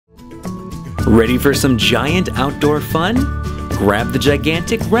Ready for some giant outdoor fun? Grab the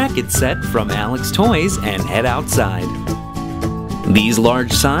gigantic Racket set from Alex Toys and head outside. These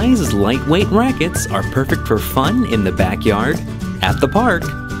large-size, lightweight rackets are perfect for fun in the backyard, at the park,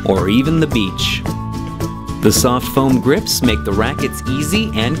 or even the beach. The soft foam grips make the rackets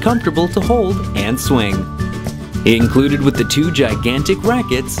easy and comfortable to hold and swing. Included with the two gigantic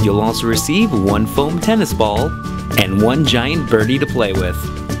rackets, you'll also receive one foam tennis ball and one giant birdie to play with.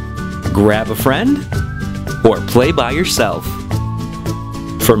 Grab a friend or play by yourself.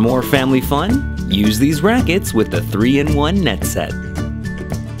 For more family fun, use these rackets with the 3-in-1 net set.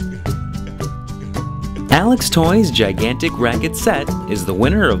 Alex Toys Gigantic Racket Set is the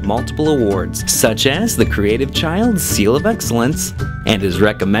winner of multiple awards, such as the Creative Child's Seal of Excellence, and is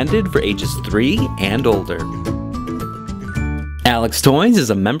recommended for ages 3 and older. Alex Toys is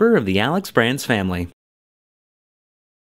a member of the Alex Brands family.